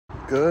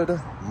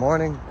Good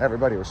morning,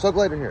 everybody. We're so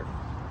glad you're here.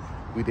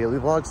 We daily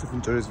vlog, so if you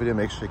enjoyed this video,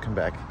 make sure you come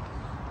back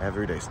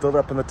every day. Still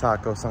up in the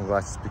taco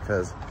sunglasses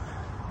because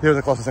they're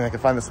the closest thing I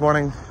could find this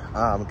morning.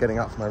 Getting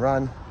out for my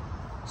run.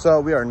 So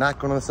we are not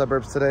going to the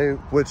suburbs today,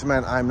 which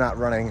meant I'm not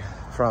running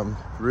from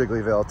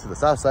Wrigleyville to the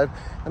south side.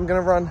 I'm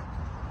gonna run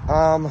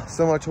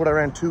similar to what I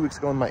ran 2 weeks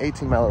ago in my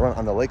 18-mile run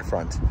on the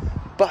lakefront.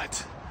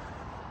 But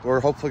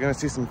we're hopefully gonna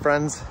see some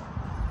friends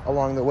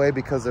along the way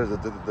because there's the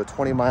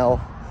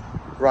 20-mile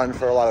run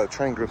for a lot of the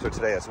train groups are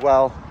today as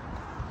well.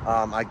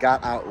 I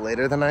got out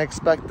later than I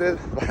expected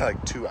by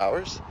like 2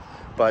 hours,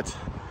 but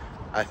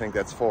I think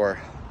that's for,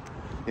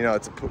 you know,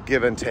 it's a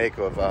give and take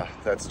of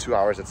that's 2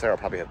 hours that Sarah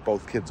probably had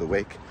both kids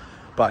awake,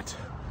 but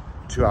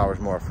 2 hours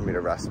more for me to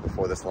rest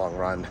before this long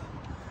run.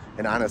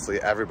 And honestly,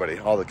 everybody,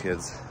 all the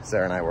kids,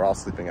 Sarah and I, were all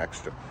sleeping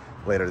extra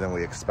later than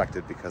we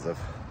expected because of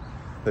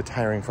the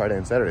tiring Friday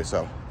and Saturday.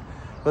 So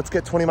let's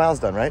get 20 miles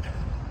done, right?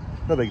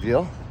 No big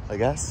deal, I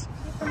guess.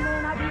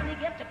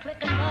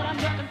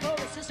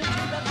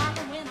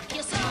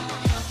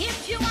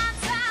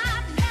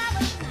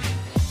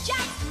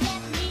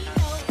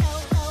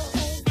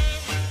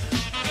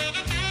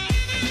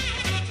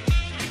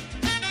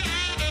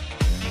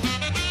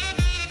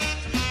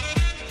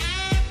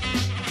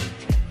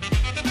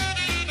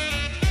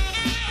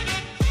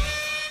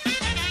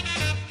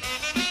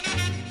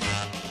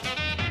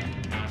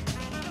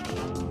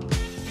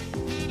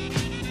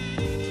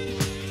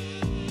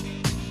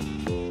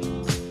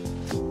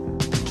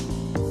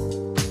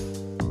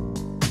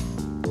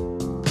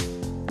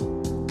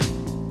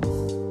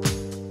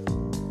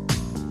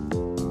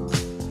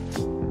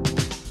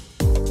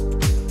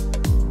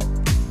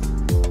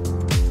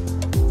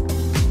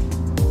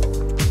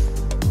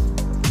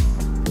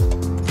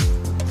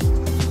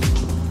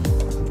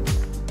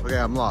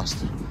 I'm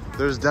lost.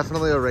 There's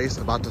definitely a race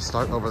about to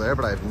start over there,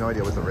 but I have no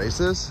idea what the race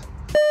is.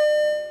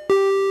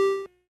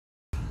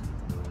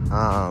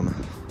 I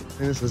think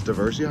this is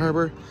Diversey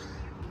Harbor.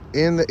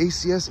 In the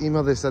ACS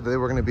email, they said that they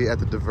were going to be at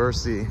the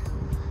Diversey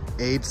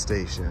aid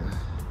station.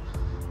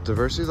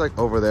 Diversey's like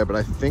over there, but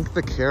I think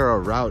the Cara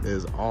route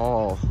is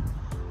all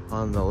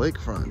on the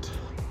lakefront.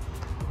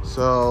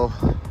 So,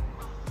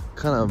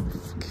 kind of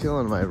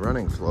killing my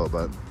running flow,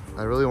 but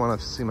I really want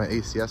to see my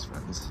ACS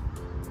friends.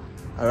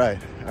 All right,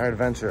 our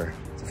adventure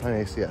to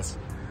find ACS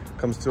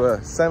comes to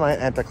a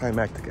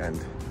semi-anticlimactic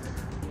end.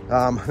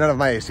 None of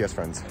my ACS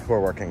friends were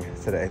working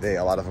today.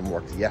 A lot of them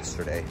worked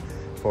yesterday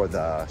for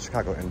the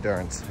Chicago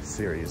Endurance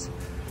Series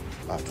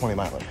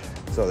 20-miler.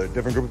 So they're a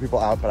different group of people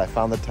out, but I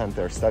found the tent.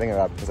 They're setting it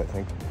up because I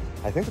think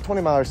the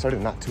 20-miler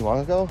started not too long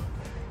ago,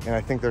 and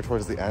I think they're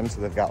towards the end.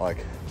 So they've got,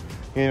 like,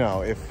 you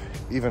know,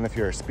 even if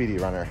you're a speedy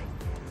runner,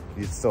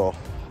 it's still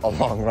a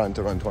long run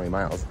to run 20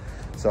 miles.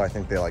 So I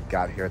think they like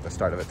got here at the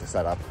start of it to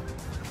set up.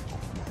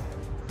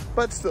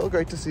 But still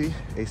great to see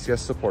ACS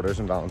supporters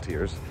and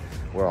volunteers.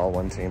 We're all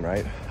one team,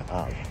 right?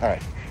 All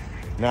right,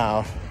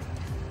 now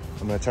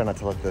I'm gonna try not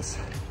to let this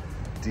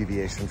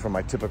deviation from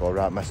my typical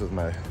route mess with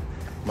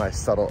my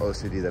subtle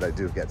OCD that I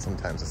do get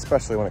sometimes,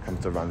 especially when it comes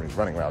to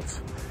running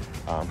routes.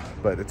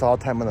 But it's all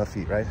time on the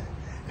feet, right?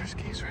 There's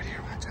geese right here,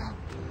 watch out.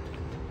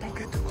 Don't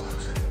get too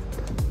close.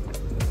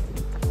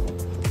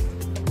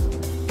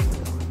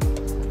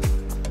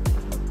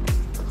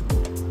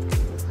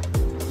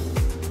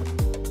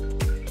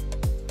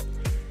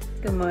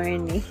 Good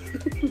morning.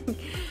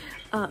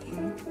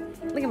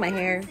 Look at my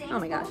hair. Oh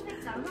my gosh.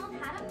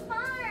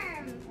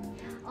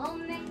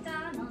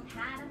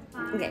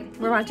 Okay,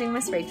 we're watching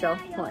Miss Rachel.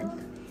 Hold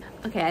on.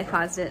 Okay, I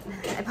paused it.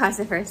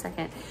 For a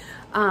second.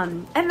 I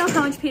don't know how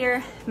much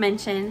Peter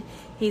mentioned.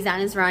 He's on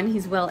his run.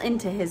 He's well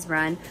into his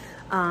run.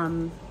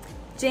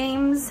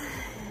 James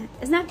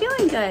is not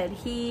feeling good.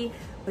 He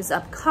was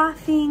up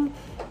coughing.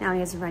 Now he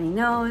has a runny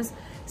nose.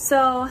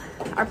 So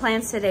our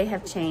plans today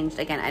have changed.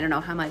 Again, I don't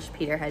know how much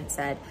Peter had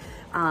said.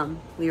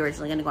 We were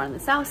originally gonna go on the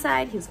south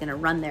side. He was gonna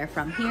run there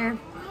from here.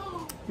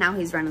 Now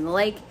he's running the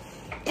lake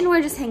and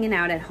we're just hanging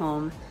out at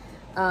home.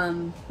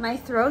 My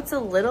throat's a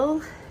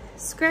little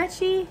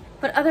scratchy,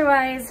 but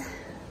otherwise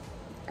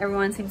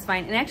everyone seems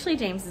fine. And actually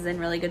James is in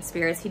really good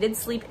spirits. He did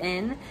sleep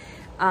in,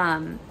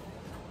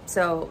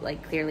 so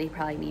like clearly he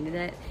probably needed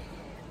it.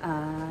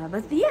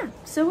 But yeah,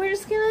 so we're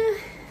just gonna,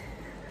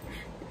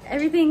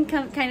 everything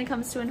kind of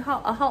comes to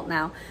a halt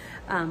now.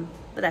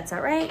 But that's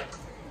all right.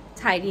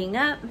 Tidying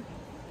up.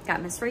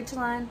 Got Miss Rachel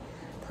on,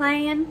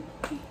 playing,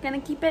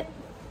 gonna keep it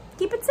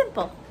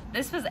simple.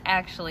 This was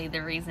actually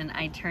the reason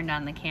I turned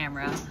on the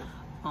camera.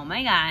 Oh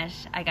my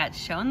gosh, I got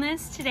shown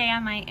this today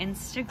on my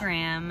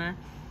Instagram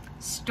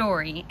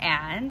story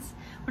ads.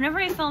 Whenever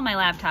I film my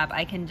laptop,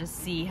 I can just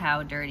see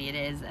how dirty it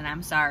is, and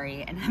I'm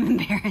sorry, and I'm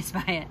embarrassed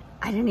by it.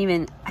 I didn't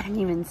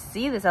even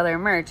see this other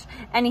merch.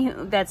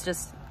 Anywho, that's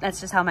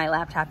just how my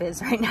laptop is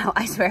right now.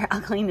 I swear,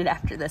 I'll clean it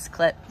after this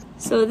clip.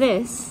 So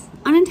this,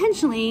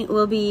 unintentionally,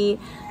 will be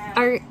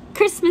our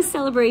Christmas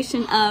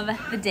celebration of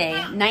the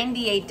day.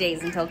 98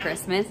 days until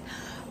Christmas.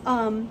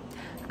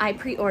 I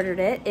pre-ordered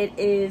it. It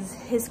is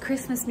his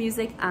Christmas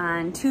music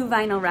on 2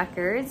 vinyl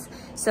records.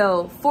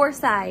 So 4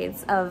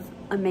 sides of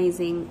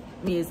amazing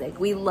music.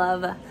 We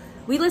listen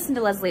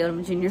to Leslie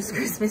Odom Jr.'s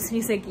Christmas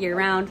music year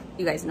round.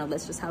 You guys know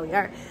that's just how we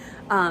are.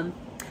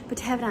 But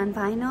to have it on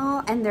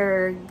vinyl, and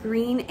they're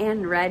green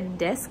and red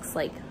discs,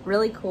 like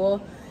really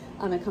cool.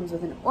 It comes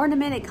with an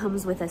ornament. It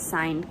comes with a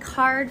signed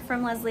card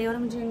from Leslie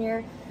Odom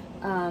Jr.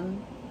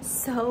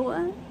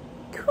 So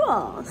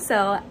cool.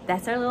 So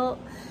that's our little,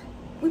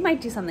 we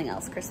might do something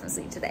else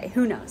Christmassy today.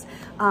 Who knows?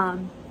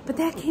 But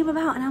that came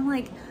about, and I'm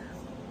like,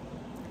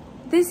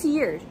 this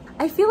year,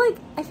 I feel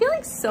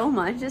like so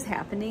much is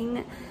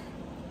happening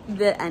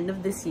the end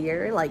of this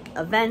year, like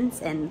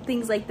events and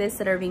things like this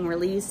that are being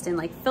released, and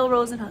like Phil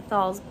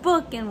Rosenthal's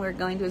book, and we're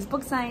going to his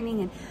book signing,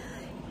 and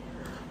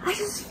I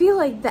just feel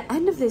like the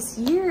end of this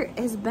year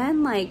has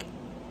been like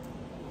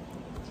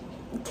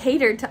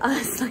catered to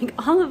us. Like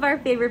all of our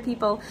favorite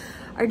people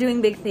are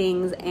doing big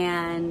things,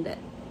 and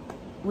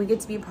we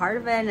get to be a part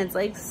of it, and it's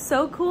like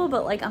so cool.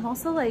 But like I'm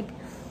also like,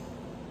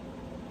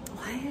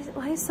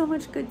 why is so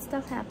much good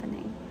stuff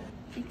happening?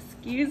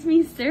 Excuse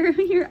me, sir,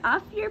 you're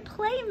off your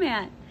play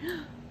mat.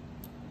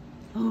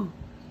 Oh.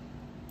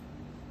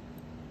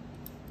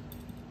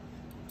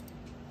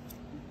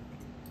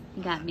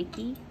 You got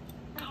Mickey?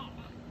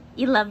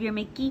 You love your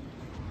Mickey?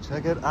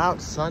 Check it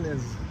out, sun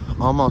is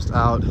almost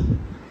out.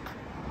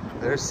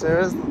 There's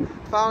Sarah's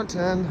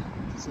fountain.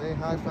 Say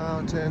hi,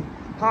 fountain.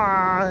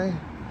 Hi.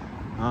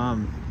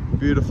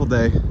 Beautiful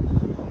day,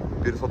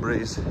 beautiful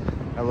breeze.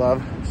 I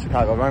love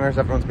Chicago runners.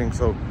 Everyone's being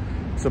so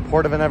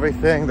supportive and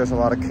everything. There's a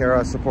lot of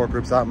CARA support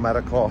groups out,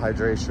 medical,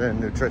 hydration,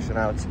 nutrition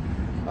out.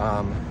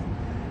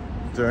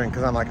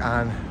 Because I'm like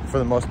for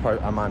the most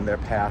part, I'm on their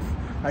path.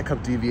 I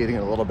kept deviating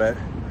a little bit.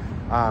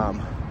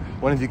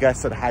 One of you guys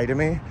said hi to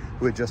me,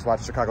 who had just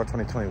watched Chicago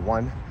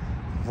 2021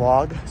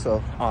 vlog.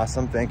 So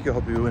awesome, thank you.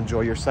 Hope you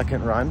enjoy your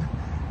second run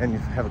and you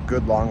have a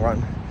good long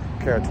run,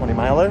 CARA 20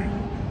 miler.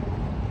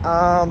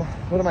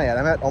 What am I at?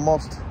 I'm at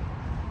almost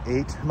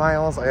 8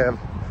 miles. I have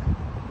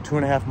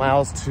 2.5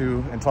 miles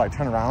until I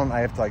turn around.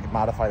 I have to like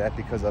modify that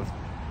because of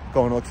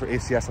going to look for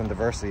ACS and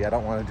diversity. I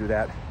don't want to do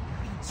that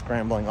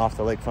scrambling off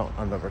the lakefront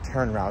on the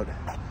return route.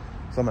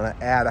 So I'm gonna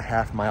add a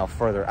 1/2 mile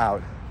further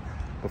out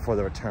before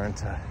the return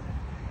to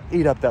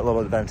eat up that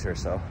little adventure.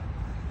 So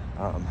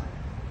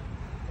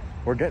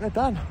we're getting it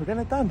done. We're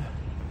getting it done.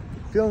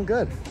 Feeling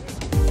good.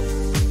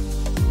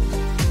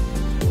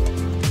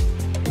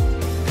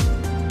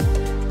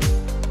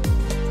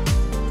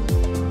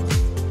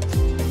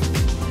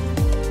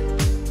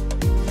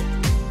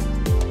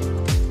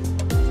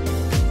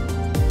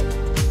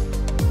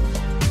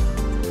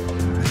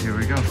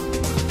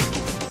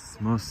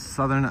 Most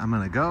southern I'm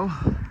gonna go.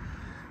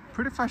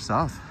 Pretty far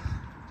south,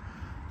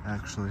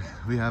 actually.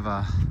 We have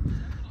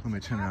let me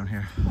turn around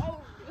here.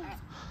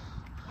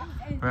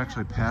 We're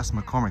actually past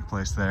McCormick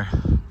Place there.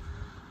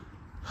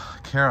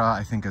 CARA,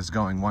 I think, is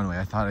going one way.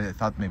 I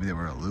thought maybe they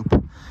were a loop,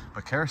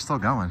 but CARA's still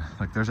going.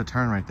 Like there's a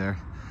turn right there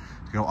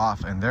to go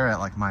off, and they're at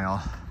like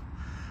mile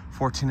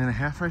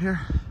 14.5 right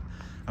here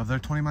of their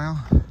 20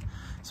 mile.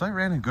 So I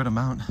ran a good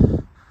amount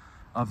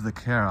of the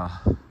CARA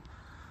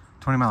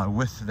 20 mile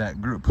with that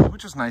group,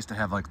 which was nice to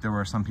have. Like there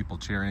were some people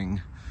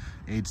cheering,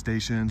 aid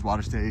stations,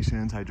 water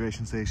stations,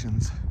 hydration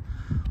stations,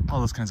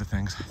 all those kinds of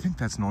things. I think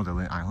that's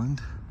Northerly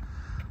Island,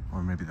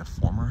 or maybe the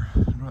former.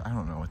 I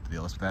don't know what the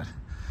deal is with that.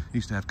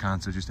 Used to have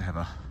concerts, used to have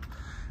a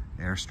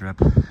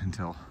airstrip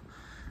until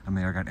a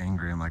mayor got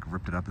angry and like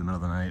ripped it up in the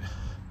middle of the night.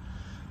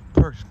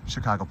 Poor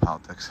Chicago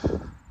politics.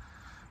 Look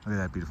at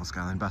that beautiful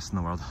skyline, best in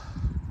the world.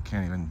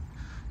 Can't even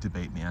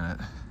debate me on it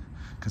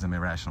because I'm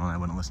irrational and I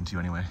wouldn't listen to you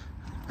anyway.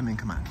 I mean,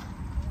 come on.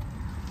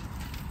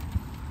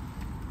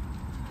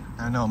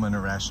 I know I'm an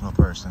irrational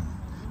person,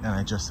 and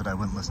I just said I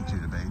wouldn't listen to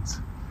your debates,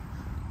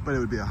 but it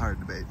would be a hard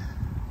debate.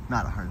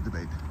 Not a hard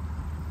debate.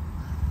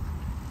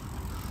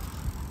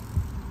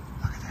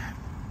 Look at that.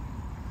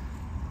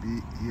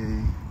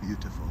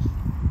 Beautiful.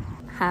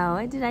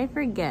 How did I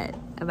forget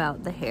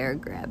about the hair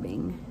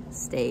grabbing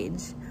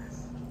stage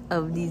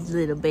of these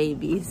little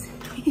babies?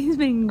 He's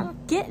been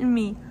getting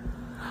me.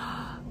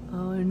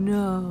 Oh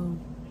no.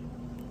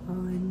 Oh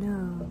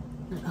no.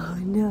 Oh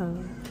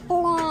no.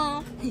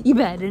 You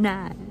better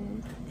not.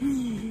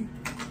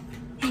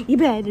 You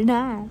better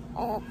not.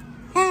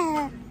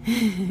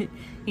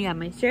 You got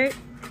my shirt?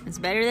 It's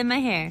better than my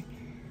hair.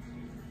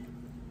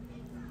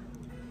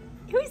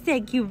 Who's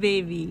that cute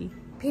baby?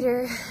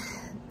 Peter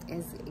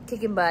is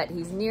kicking butt.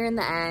 He's nearing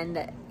the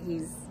end.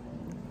 He's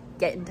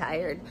getting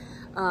tired.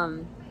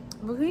 But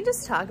can we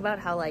just talk about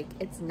how like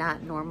it's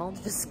not normal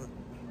to just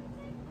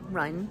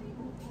run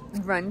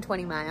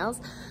 20 miles?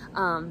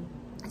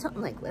 I told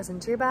him, like, listen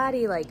to your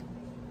body. Like,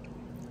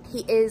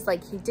 he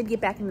did get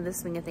back into the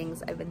swing of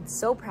things. I've been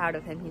so proud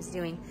of him. He's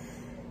doing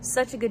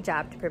such a good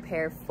job to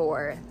prepare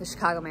for the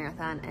Chicago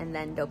Marathon and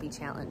then Dopey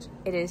Challenge.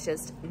 It is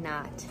just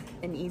not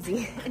an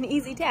easy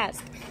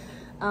task.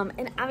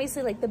 And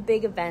obviously, like, the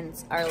big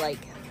events are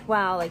like,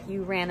 wow, like,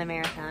 you ran a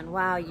marathon.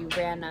 Wow, you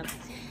ran a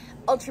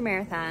ultra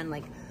marathon.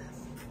 Like,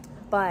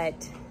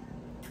 but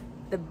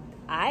the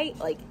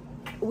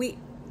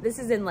this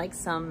is in like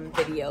some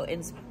video,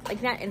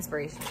 like not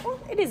inspirational, well,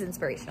 it is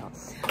inspirational.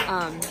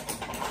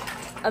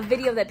 A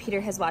video that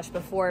Peter has watched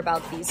before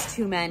about these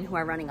two men who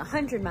are running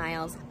 100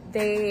 miles.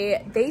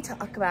 They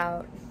talk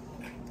about,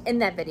 in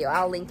that video,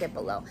 I'll link it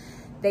below,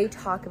 they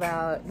talk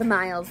about the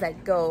miles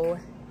that go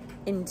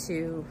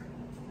into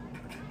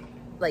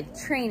like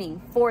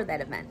training for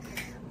that event.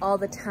 All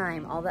the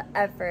time, all the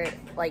effort,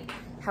 like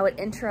how it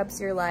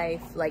interrupts your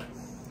life, like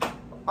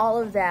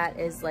all of that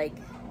is like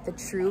the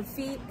true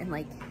feat, and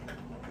like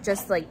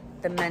just like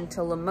the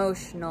mental,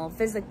 emotional,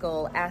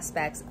 physical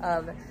aspects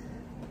of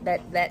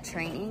that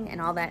training and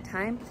all that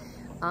time,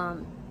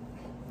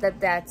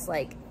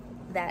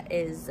 that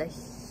is a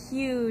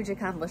huge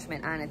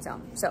accomplishment on its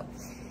own. So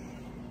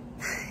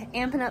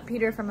amping up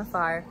Peter from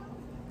afar,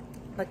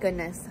 but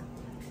goodness,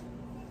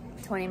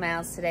 20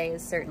 miles today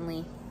is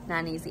certainly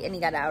not easy, and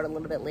he got out a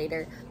little bit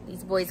later.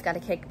 These boys got a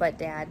kick butt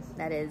dad,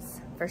 that is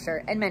for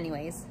sure, in many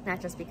ways,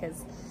 not just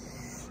because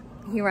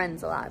he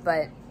runs a lot,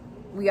 but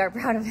we are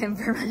proud of him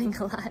for running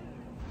a lot.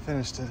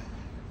 Finished it.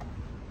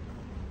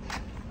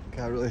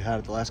 Got really hot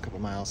at the last couple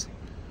miles,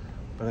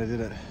 but I did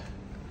it.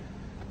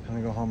 I'm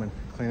gonna go home and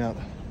clean up.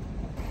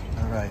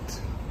 All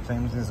right,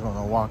 James is going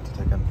to walk to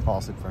take a fall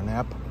asleep for a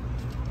nap.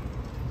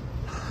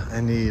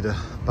 I need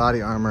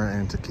body armor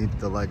and to keep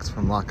the legs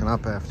from locking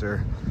up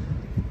after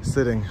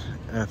sitting,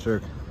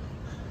 after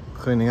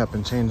cleaning up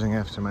and changing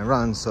after my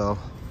run, so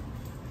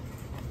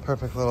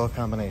perfect little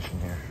combination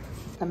here.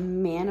 The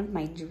man of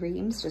my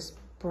dreams just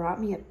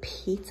brought me a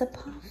pizza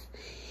puff.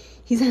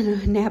 He's on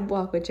a nap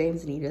walk with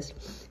James, and he just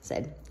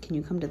said, "Can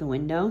you come to the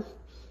window?"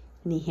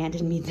 And he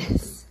handed me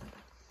this.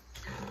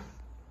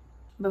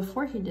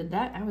 Before he did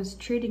that, I was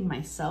treating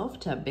myself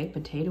to a baked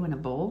potato in a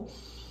bowl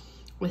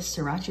with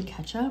sriracha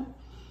ketchup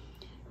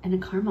and a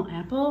caramel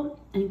apple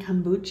and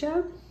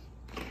kombucha.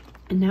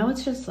 And now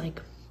it's just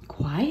like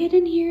quiet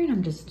in here, and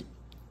I'm just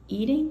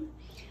eating.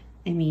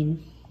 I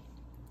mean,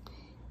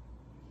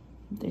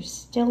 there's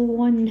still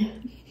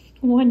one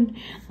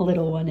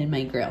little one in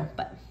my grill,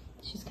 but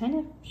she's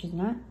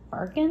not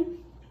barking.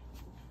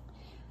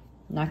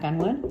 Knock on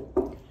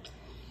wood.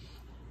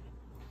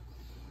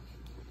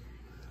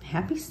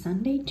 Happy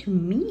Sunday to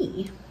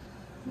me.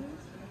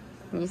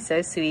 You're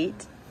so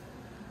sweet.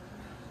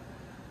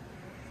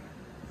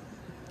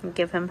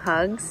 Give him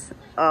hugs.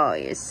 Oh,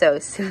 you're so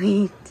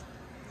sweet.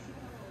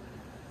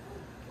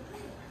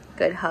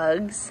 Good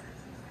hugs.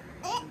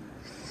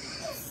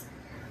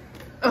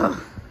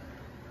 Oh.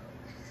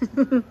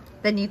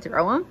 Then you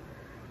throw them?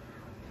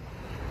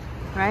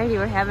 Right, you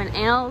were having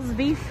Al's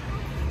beef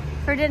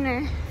for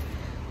dinner.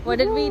 What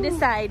did we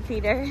decide,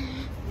 Peter?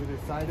 We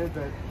decided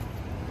that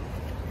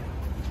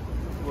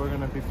we're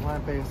gonna be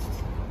plant-based.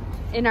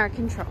 In our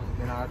control.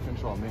 In our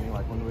control, meaning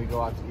like when we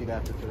go out to eat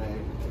after today,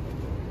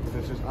 if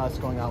it's just us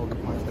going out, we'll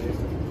be plant-based.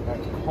 At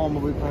home,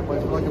 we'll be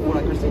plant-based. But like if we're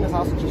at Christina's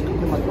house, it's just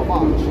cooking like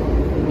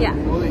lavage. Yeah.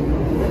 We'll eat.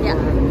 Yeah.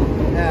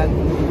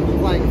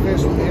 And like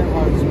fish with air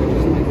hearts, we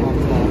just make all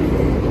that.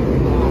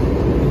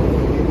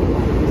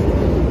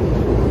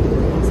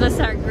 So this is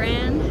our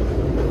grand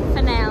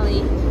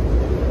finale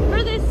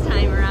for this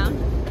time around.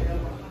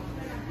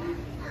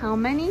 How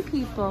many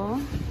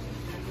people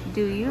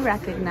do you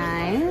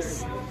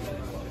recognize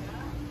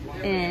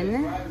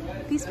in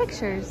these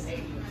pictures?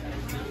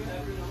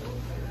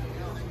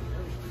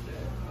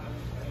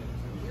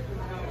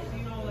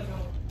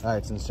 All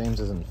right, since James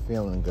isn't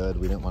feeling good,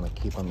 we didn't want to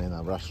keep him in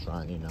a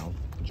restaurant, you know,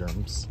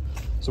 germs.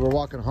 So we're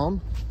walking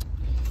home,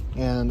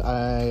 and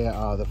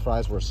the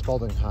fries were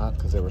scalding hot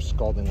because they were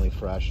scaldingly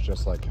fresh,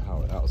 just like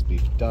how Al's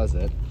beef does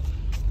it.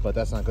 But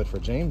that's not good for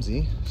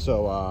Jamesy.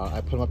 So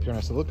I put him up here and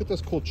I said, look at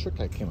this cool trick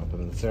I came up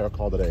with. And Sarah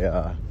called it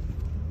a...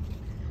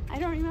 I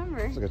don't remember.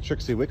 It's like a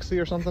Trixie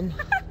Wixie or something.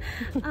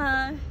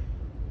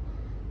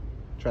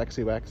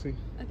 Traxy Waxy.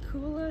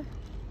 Akula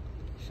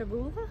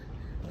Shabula?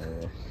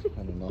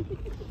 I don't know.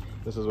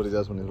 This is what he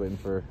does when he's waiting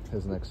for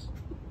his next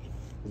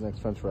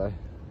French fry.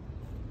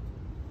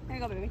 There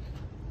you go, baby.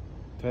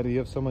 Teddy, you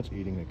have so much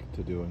eating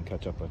to do and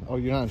catch up with. Oh,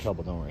 you're not in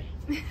trouble. Don't worry.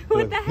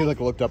 He like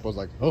looked up, was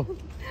like, oh.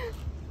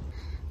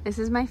 This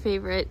is my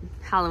favorite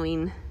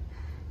Halloween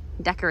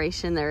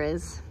decoration there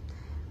is.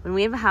 When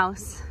we have a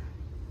house,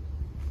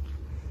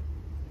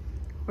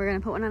 we're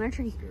gonna put one on our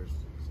tree.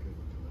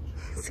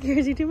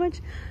 Scares you too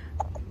much?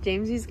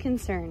 Jamesy's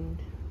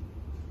concerned.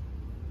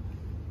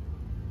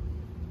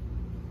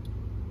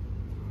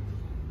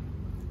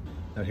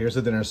 Now here's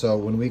the dinner. So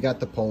when we got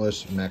the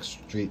Polish Mac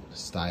Street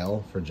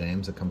style for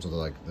James, it comes with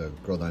like the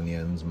grilled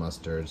onions,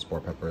 mustard,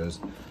 sport peppers,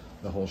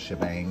 the whole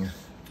shebang.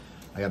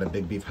 I got a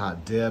big beef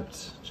hot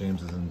dipped.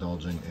 James is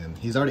indulging in,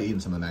 he's already eaten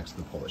some of Max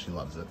the Polish, he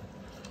loves it.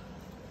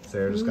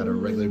 Sarah just got a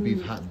regular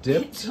beef hot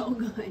dipped. It's so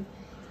good. It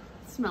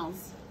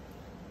smells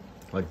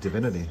like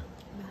divinity.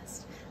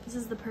 best. This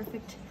is the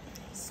perfect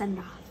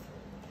send-off.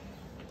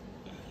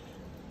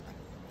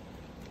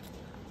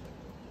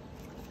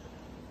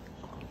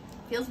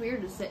 Feels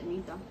weird to sit and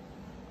eat though.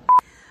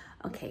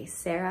 Okay,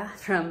 Sarah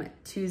from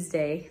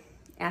Tuesday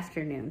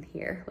afternoon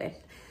here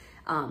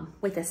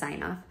with the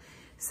sign off.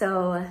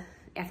 So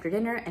after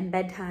dinner and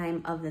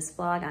bedtime of this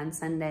vlog on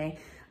Sunday,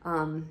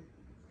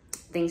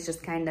 things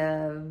just kind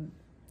of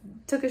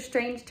took a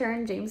strange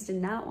turn. James did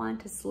not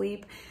want to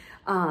sleep.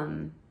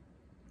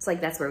 It's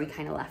like that's where we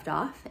kind of left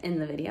off in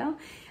the video,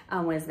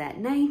 was that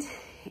night.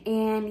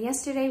 And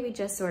yesterday we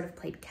just sort of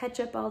played catch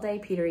up all day.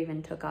 Peter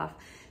even took off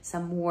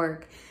some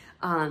work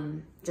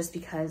just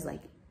because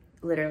like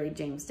literally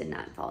James did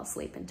not fall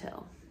asleep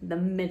until the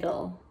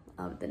middle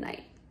of the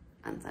night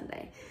on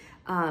Sunday.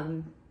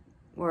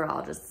 We're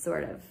all just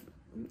sort of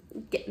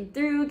getting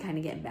through, kind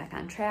of getting back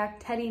on track.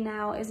 Teddy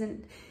now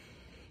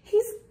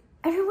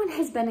everyone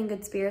has been in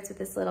good spirits with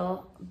this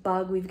little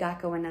bug we've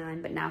got going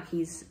on, but now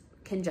he's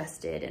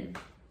congested and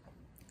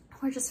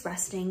we're just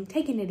resting,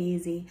 taking it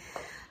easy.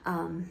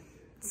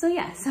 So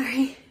yeah,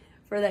 sorry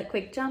for that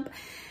quick jump,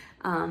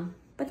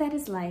 but that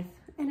is life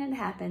and it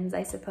happens,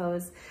 I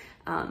suppose.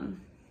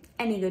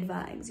 Any good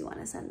vibes you want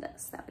to send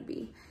us, that would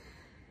be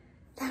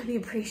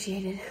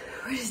appreciated.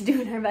 We're just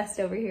doing our best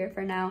over here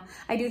for now.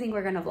 I do think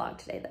we're gonna vlog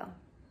today though.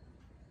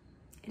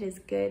 It is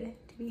good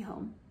to be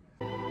home.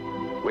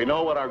 We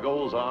know what our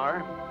goals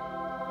are.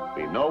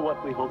 We know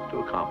what we hope to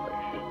accomplish.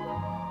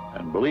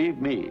 And believe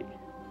me,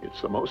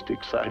 it's the most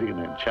exciting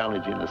and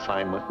challenging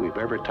assignment we've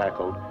ever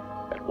tackled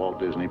at Walt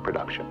Disney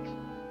Productions.